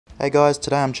Hey guys,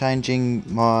 today I'm changing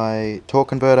my torque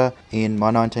converter in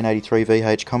my 1983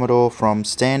 VH Commodore from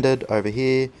standard over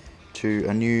here to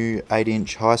a new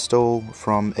 8-inch high stall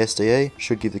from SDE.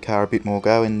 Should give the car a bit more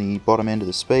go in the bottom end of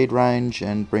the speed range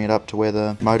and bring it up to where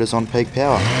the motor's on peak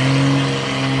power.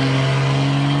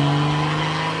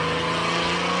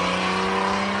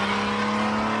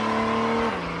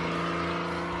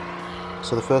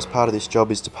 So the first part of this job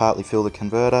is to partly fill the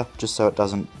converter, just so it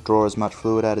doesn't draw as much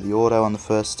fluid out of the auto on the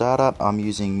first startup. I'm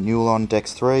using Newlon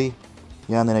Dex 3.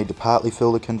 You only need to partly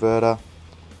fill the converter,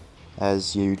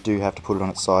 as you do have to put it on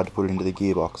its side to put it into the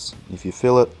gearbox. If you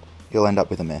fill it, you'll end up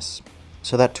with a mess.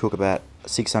 So that took about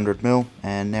 600mm,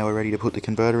 and now we're ready to put the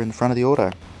converter in the front of the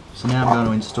auto. So now I'm going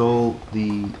to install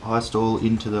the high stall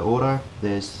into the auto.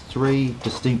 There's 3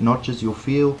 distinct notches you'll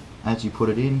feel as you put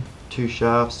it in. 2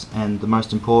 shafts, and the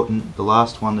most important, the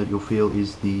last one that you'll feel,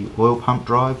 is the oil pump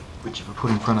drive, which if I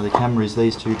put in front of the camera is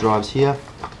these 2 drives here.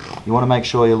 You want to make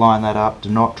sure you line that up. Do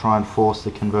not try and force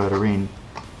the converter in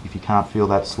if you can't feel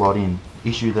that slot in.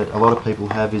 The issue that a lot of people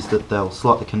have is that they'll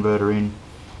slot the converter in,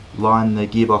 line the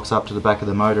gearbox up to the back of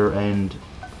the motor and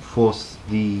force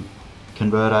the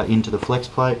converter into the flex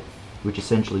plate, which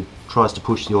essentially tries to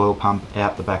push the oil pump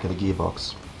out the back of the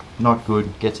gearbox. Not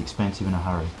good, gets expensive in a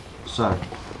hurry. So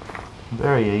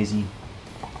very easy.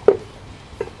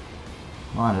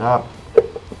 Line it up.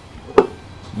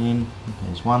 In.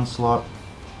 There's one slot.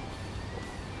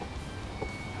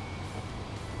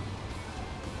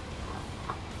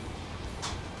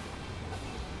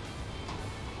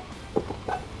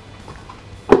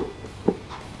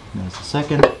 There's the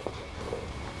second.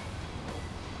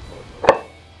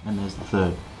 And there's the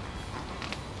third.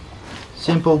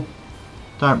 Simple.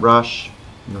 Don't rush.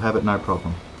 You'll have it no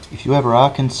problem. If you ever are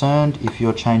concerned, if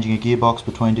you're changing a gearbox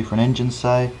between different engines,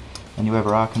 say, and you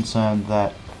ever are concerned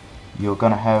that you're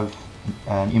going to have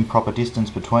an improper distance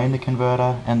between the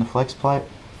converter and the flex plate,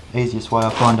 easiest way I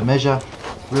find to measure,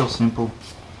 real simple.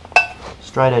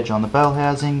 Straight edge on the bell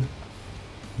housing,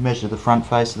 measure the front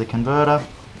face of the converter,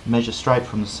 measure straight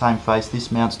from the same face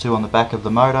this mounts to on the back of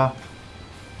the motor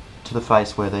to the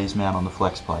face where these mount on the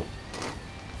flex plate.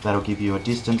 That'll give you a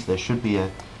distance. There should be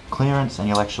a clearance, and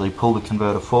you'll actually pull the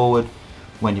converter forward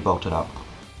when you bolt it up.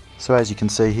 So as you can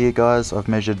see here guys, I've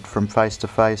measured from face to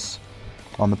face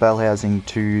on the bell housing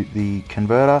to the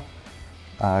converter.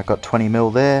 Got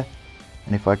 20mm there,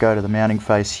 and if I go to the mounting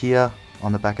face here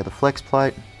on the back of the flex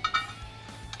plate,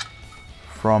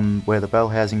 from where the bell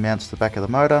housing mounts to the back of the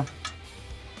motor,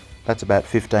 that's about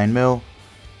 15mm,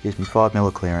 gives me 5mm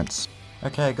of clearance.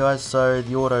 Okay guys, so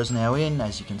the auto's now in,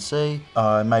 as you can see.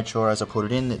 I made sure as I put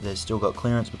it in that there's still got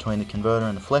clearance between the converter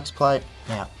and the flex plate.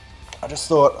 Now, I just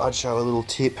thought I'd show a little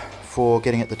tip for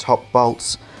getting at the top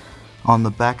bolts on the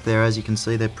back there. As you can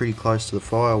see, they're pretty close to the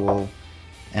firewall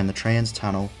and the trans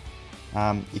tunnel.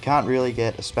 You can't really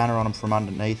get a spanner on them from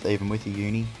underneath, even with a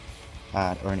uni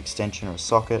or an extension or a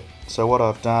socket. So what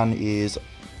I've done is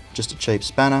just a cheap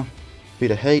spanner, bit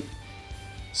of heat,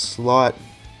 slight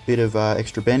bit of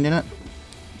extra bend in it,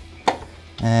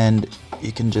 and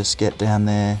you can just get down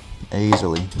there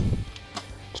easily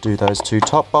to do those 2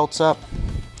 top bolts up,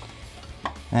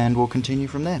 and we'll continue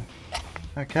from there.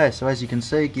 Okay, so as you can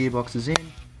see, gearbox is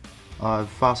in. I've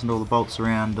fastened all the bolts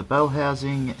around the bell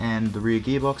housing and the rear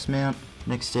gearbox mount.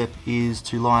 Next step is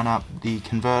to line up the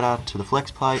converter to the flex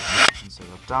plate, as you can see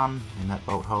I've done in that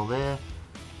bolt hole there.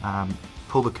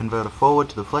 Pull the converter forward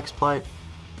to the flex plate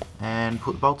and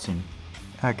put the bolts in.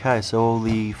 Okay, so all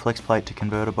the flex plate to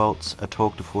converter bolts are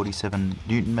torqued to 47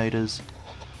 Newton meters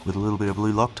with a little bit of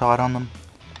blue Loctite on them,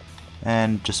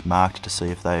 and just marked to see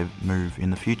if they move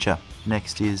in the future.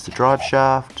 Next is the drive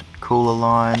shaft, cooler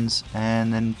lines,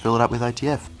 and then fill it up with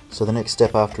ATF. So the next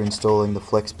step after installing the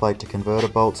flex plate to converter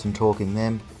bolts and torquing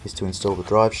them is to install the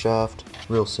drive shaft.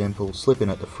 Real simple, slip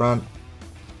in at the front,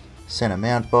 center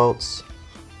mount bolts,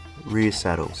 rear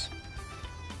saddles.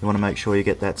 You want to make sure you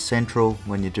get that central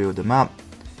when you do them up,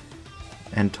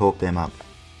 and torque them up.